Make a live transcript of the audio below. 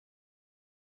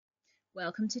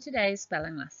Welcome to today's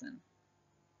spelling lesson.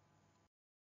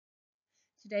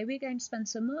 Today we're going to spend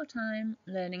some more time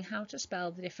learning how to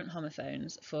spell the different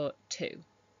homophones for two.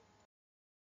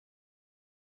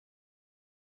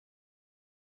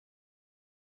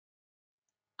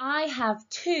 I have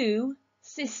two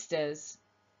sisters.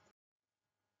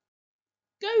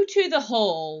 Go to the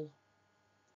hall.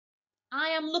 I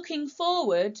am looking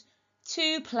forward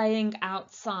to playing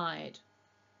outside.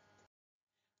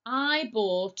 I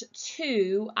bought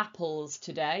 2 apples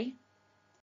today.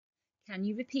 Can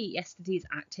you repeat yesterday's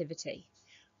activity?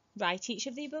 Write each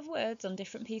of the above words on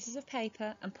different pieces of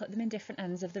paper and put them in different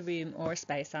ends of the room or a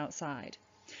space outside.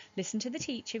 Listen to the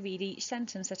teacher read each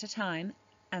sentence at a time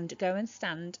and go and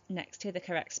stand next to the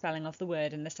correct spelling of the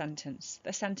word in the sentence.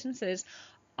 The sentences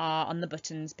are on the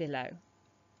buttons below.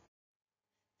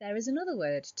 There is another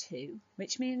word too,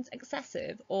 which means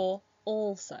excessive or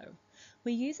also.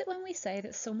 We use it when we say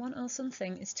that someone or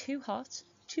something is too hot,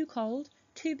 too cold,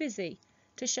 too busy,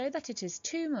 to show that it is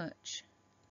too much.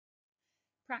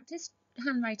 Practice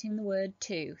handwriting the word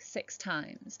to 6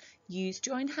 times. Use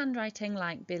joined handwriting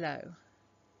like below.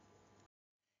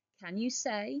 Can you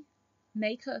say,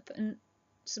 make up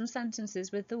some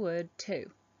sentences with the word to?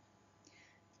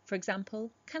 For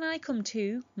example, can I come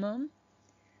too, Mum?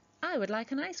 I would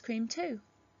like an ice cream too.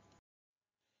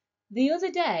 The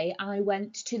other day I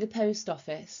went to the post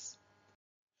office.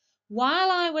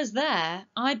 While I was there,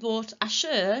 I bought a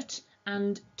shirt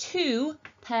and 2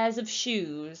 pairs of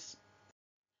shoes.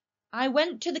 I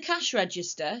went to the cash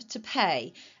register to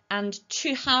pay and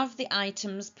to have the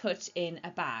items put in a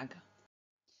bag.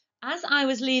 As I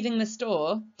was leaving the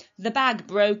store, the bag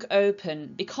broke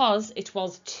open because it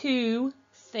was too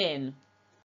thin.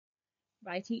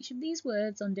 Write each of these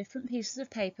words on different pieces of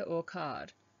paper or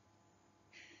card.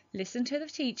 Listen to the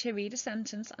teacher read a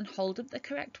sentence and hold up the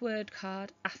correct word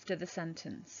card after the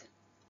sentence.